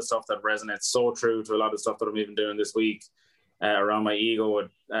 a lot of the stuff that resonates so true to a lot of the stuff that I'm even doing this week around my ego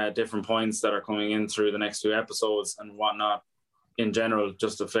at different points that are coming in through the next few episodes and whatnot. In general,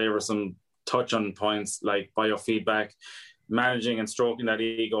 just to favor some touch on points like biofeedback, managing and stroking that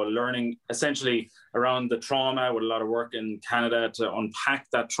ego, learning essentially around the trauma with a lot of work in Canada to unpack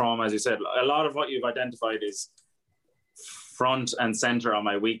that trauma. As you said, a lot of what you've identified is front and center on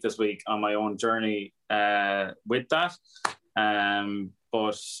my week this week on my own journey with that.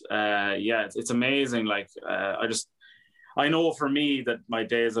 It's amazing. Like I know for me that my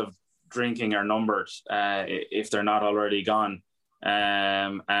days of drinking are numbered if they're not already gone.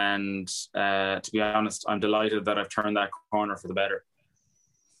 To be honest, I'm delighted that I've turned that corner for the better,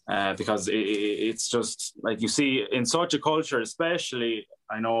 because it's just like you see in such a culture, especially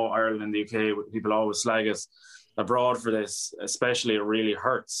I know Ireland and the UK, people always slag us abroad for this, especially it really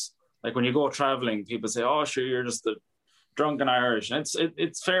hurts. Like when you go traveling, people say, oh sure, you're just the drunken Irish, and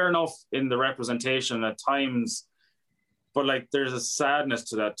it's fair enough in the representation at times. But like, there's a sadness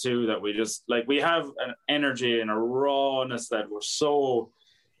to that too, that we just like, we have an energy and a rawness that we're so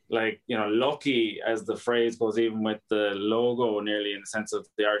like, you know, lucky, as the phrase goes, even with the logo nearly in the sense of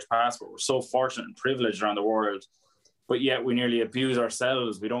the Irish passport, we're so fortunate and privileged around the world, but yet we nearly abuse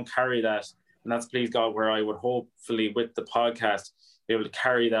ourselves. We don't carry that. And that's, please God, where I would hopefully with the podcast be able to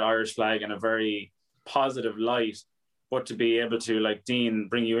carry that Irish flag in a very positive light, but to be able to, like Dean,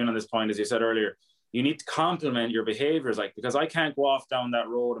 bring you in on this point, as you said earlier, you need to complement your behaviors, like, because I can't go off down that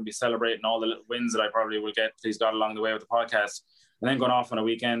road and be celebrating all the little wins that I probably will get, please God, along the way with the podcast, and then going off on a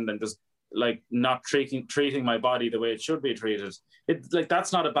weekend and just like not treating my body the way it should be treated. It like,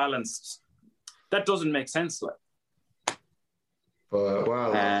 that's not a balanced, that doesn't make sense. Like, but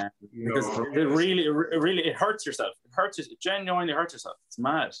because it really hurts yourself. It genuinely hurts yourself. It's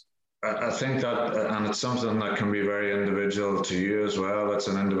mad. I think that, and it's something that can be very individual to you as well. It's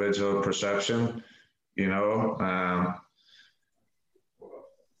an individual perception, you know.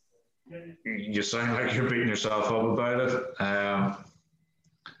 You sound like you're beating yourself up about it. I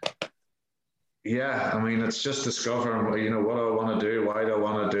mean, it's just discovering, you know, what I want to do, why do I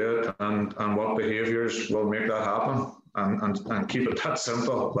want to do it, and what behaviors will make that happen, and keep it that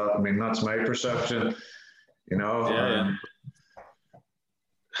simple. But I mean, that's my perception, you know.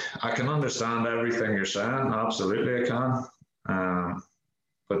 I can understand everything you're saying. Absolutely, I can.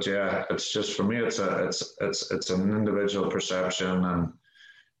 But yeah, it's just, for me, it's an individual perception, and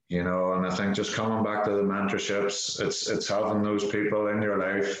you know, and I think just coming back to the mentorships, it's having those people in your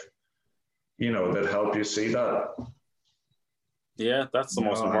life, you know, that help you see that. Yeah, that's the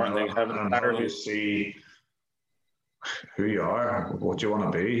most important thing. And how you see who you are, what you want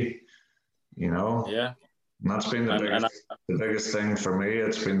to be, you know. Yeah. And that's been the biggest thing for me.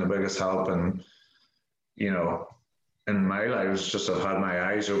 It's been the biggest help, and you know, in my life, it's just I've had my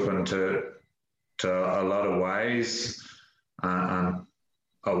eyes open to a lot of whys and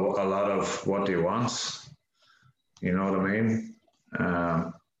a lot of what do you want. You know what I mean?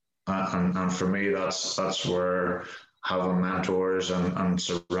 And for me, that's where having mentors and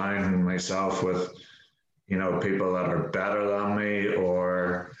surrounding myself with, you know, people that are better than me,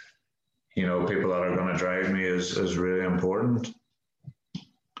 or you know, people that are going to drive me is really important.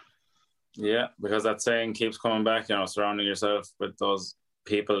 Yeah, because that saying keeps coming back, you know, surrounding yourself with those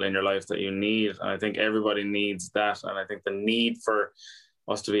people in your life that you need. And I think everybody needs that. And I think the need for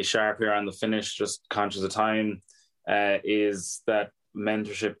us to be sharp here on the finish, just conscious of time, is that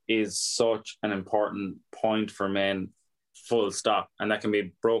mentorship is such an important point for men, full stop. And that can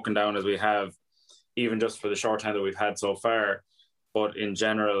be broken down as we have, even just for the short time that we've had so far. But in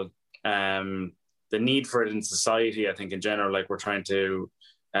general, the need for it in society, I think in general, like we're trying to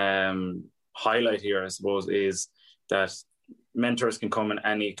highlight here, I suppose, is that mentors can come in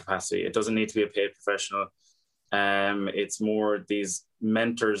any capacity. It doesn't need to be a paid professional. It's more these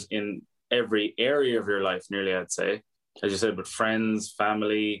mentors in every area of your life, nearly, I'd say. As you said, with friends,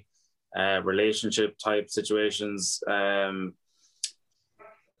 family, relationship type situations.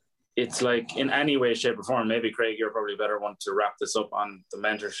 It's like in any way, shape or form, maybe Craig, you're probably better one to wrap this up on the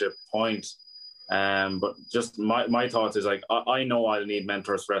mentorship point. But just my thoughts is like, I know I'll need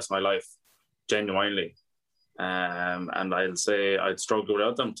mentors for the rest of my life, genuinely. And I'll say I'd struggle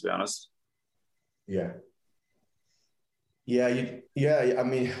without them, to be honest. Yeah. I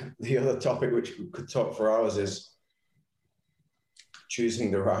mean, the other topic which we could talk for hours is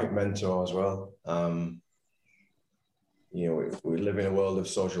choosing the right mentor as well. We live in a world of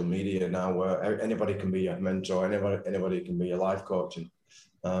social media now where anybody can be a mentor, anybody can be a life coach.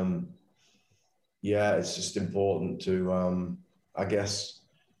 And it's just important to, I guess,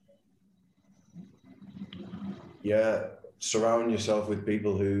 surround yourself with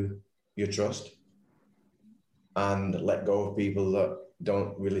people who you trust and let go of people that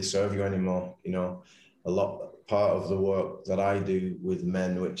don't really serve you anymore. Part of the work that I do with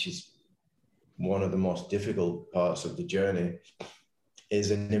men, which is one of the most difficult parts of the journey,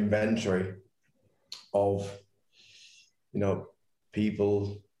 is an inventory of,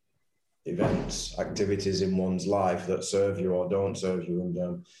 people, events, activities in one's life that serve you or don't serve you.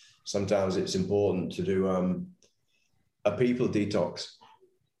 And sometimes it's important to do a people detox,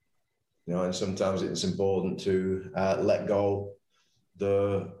 and sometimes it's important to let go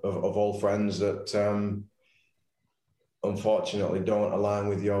of all friends that unfortunately don't align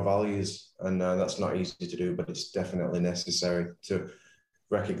with your values. And that's not easy to do, but it's definitely necessary to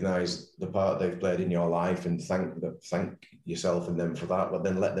recognize the part they've played in your life and thank yourself and them for that, but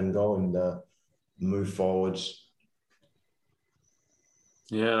then let them go and move forwards.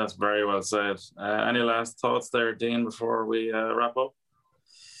 Yeah, that's very well said. Any last thoughts there, Dean, before we wrap up?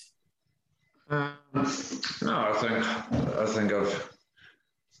 No, I think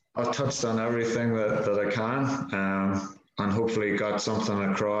I've touched on everything that I can, and hopefully got something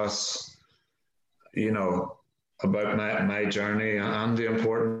across, about my journey and the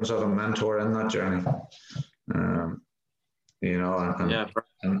importance of a mentor in that journey. And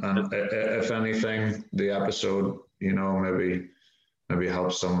if anything, the episode, maybe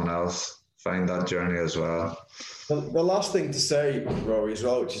help someone else find that journey as well. The last thing to say, Rory, as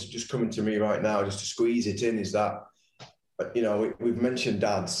well, which is just coming to me right now, just to squeeze it in, is that, we've mentioned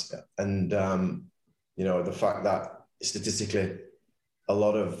dads and, the fact that statistically a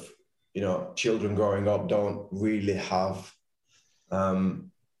lot of, children growing up don't really have a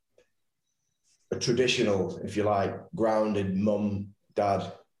traditional, if you like, grounded mum,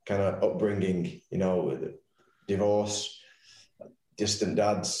 dad kind of upbringing, with divorce, distant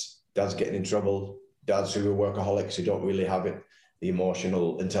dads getting in trouble, dads who are workaholics who don't really have the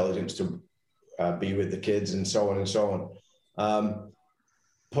emotional intelligence to be with the kids, and so on and so on.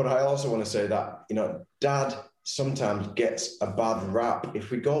 But I also want to say that, dad sometimes gets a bad rap.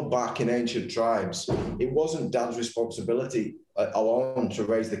 If we go back in ancient tribes, it wasn't dad's responsibility alone to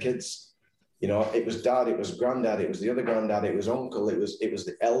raise the kids. It was dad, it was granddad, it was the other granddad, it was uncle, it was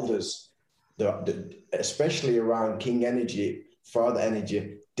the elders, especially around king energy, father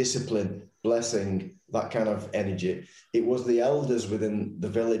energy, discipline, blessing, that kind of energy. It was the elders within the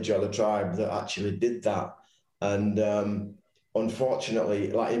village or the tribe that actually did that. And unfortunately,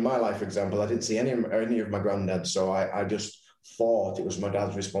 like in my life, for example, I didn't see any of my granddad, so I just thought it was my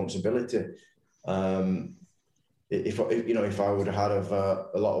dad's responsibility. If I would have had a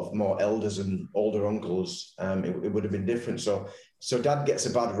lot of more elders and older uncles, it would have been different. So dad gets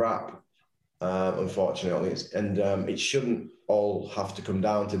a bad rap, unfortunately, and it shouldn't all have to come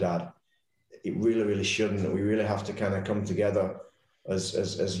down to dad. It really, really shouldn't. We really have to kind of come together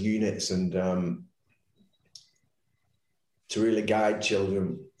as units and to really guide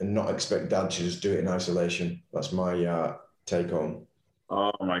children and not expect dad to just do it in isolation. That's my take home.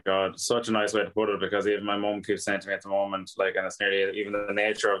 Oh my God, such a nice way to put it, because even my mum keeps saying to me at the moment, and it's nearly even the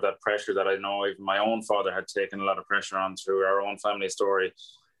nature of that pressure that I know even my own father had taken a lot of pressure on through our own family story,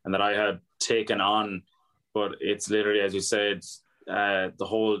 and that I had taken on. But it's literally, as you said, the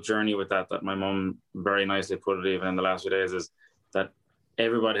whole journey with that my mum very nicely put it even in the last few days, is that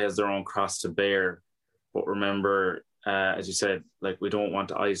everybody has their own cross to bear. But remember, as you said, like, we don't want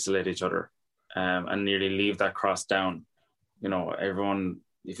to isolate each other and nearly leave that cross down. everyone,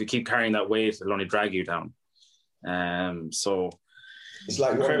 if you keep carrying that weight, it'll only drag you down. So it's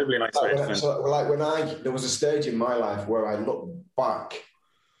like incredibly nice way to finish. There was a stage in my life where I look back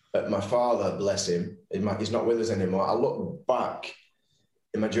at my father, bless him. He's not with us anymore. I look back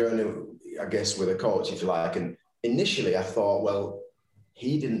in my journey, I guess, with a coach, if you like, and initially I thought, well,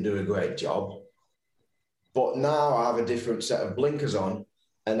 he didn't do a great job. But now I have a different set of blinkers on,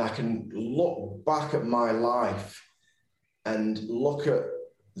 and I can look back at my life and look at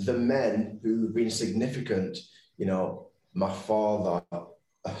the men who've been significant. My father,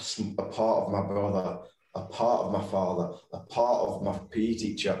 a part of my brother, a part of my father, a part of my PE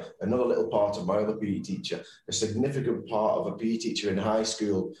teacher, another little part of my other PE teacher, a significant part of a PE teacher in high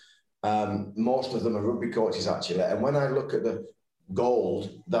school. Most of them are rugby coaches, actually. And when I look at the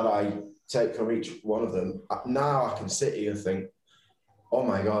gold that I take from each one of them, now I can sit here and think, oh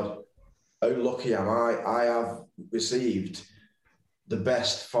my God, how lucky am I? I have received the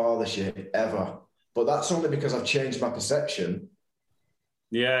best fathership ever. But that's only because I've changed my perception.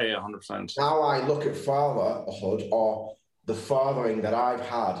 Yeah, 100%. Now I look at fatherhood, or the fathering that I've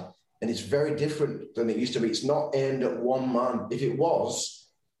had, and it's very different than it used to be. It's not aimed at one man. If it was,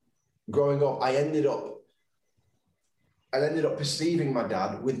 growing up, I ended up perceiving my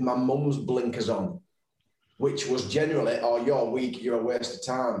dad with my mum's blinkers on, which was generally, oh, you're weak, you're a waste of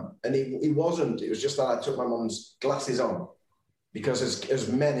time. And he wasn't. It was just that I took my mum's glasses on. Because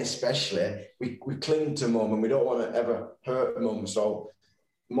as men especially, we cling to mum and we don't want to ever hurt mum. So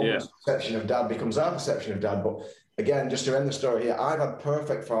mum's perception of dad becomes our perception of dad. But again, just to end the story here, I've had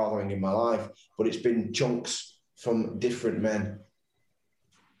perfect fathering in my life, but it's been chunks from different men.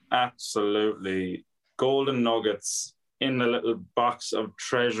 Absolutely. Golden nuggets in the little box of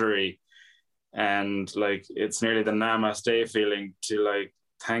treasury. And it's nearly the namaste feeling to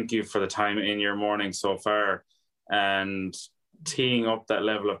thank you for the time in your morning so far. And teeing up that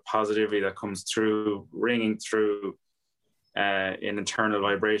level of positivity that comes through, ringing through in internal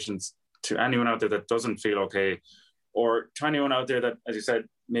vibrations to anyone out there that doesn't feel okay, or to anyone out there that, as you said,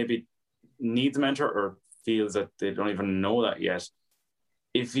 maybe needs a mentor or feels that they don't even know that yet.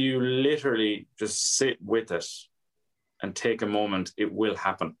 If you literally just sit with it and take a moment, it will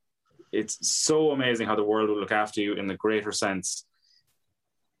happen. It's so amazing how the world will look after you in the greater sense.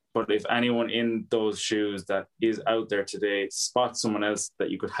 But if anyone in those shoes that is out there today spots someone else that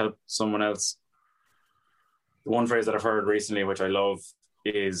you could help someone else, the one phrase that I've heard recently, which I love,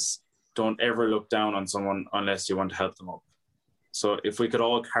 is don't ever look down on someone unless you want to help them up. So if we could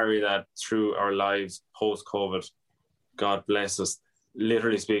all carry that through our lives post-COVID, God bless us.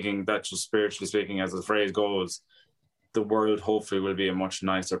 Literally speaking, that's just spiritually speaking, as the phrase goes, the world hopefully will be a much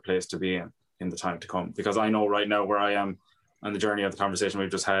nicer place to be in the time to come. Because I know right now where I am, on the journey of the conversation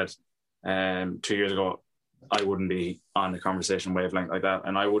we've just had 2 years ago, I wouldn't be on a conversation wavelength like that,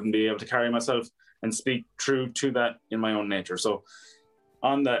 and I wouldn't be able to carry myself and speak true to that in my own nature. So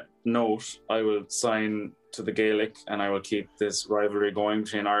on that note, I will sign to the Gaelic, and I will keep this rivalry going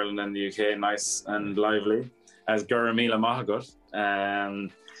between Ireland and the UK nice and lively as Gurumila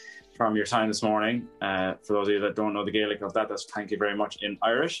Mahagut from your time this morning. For those of you that don't know the Gaelic of that, that's thank you very much in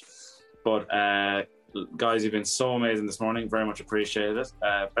Irish. But guys, you've been so amazing this morning. Very much appreciated it.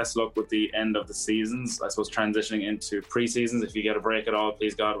 Best of luck with the end of the seasons. I suppose transitioning into pre-seasons. If you get a break at all,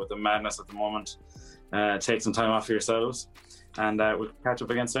 please God, with the madness at the moment, take some time off for yourselves. And we'll catch up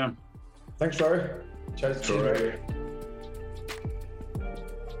again soon. Thanks, Rory. Cheers. Rory.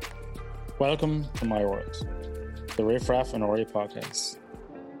 Welcome to my world, the Riff Raff and Ori podcast.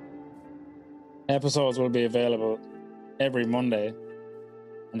 Episodes will be available every Monday,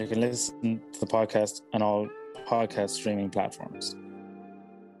 and you can listen to the podcast on all podcast streaming platforms.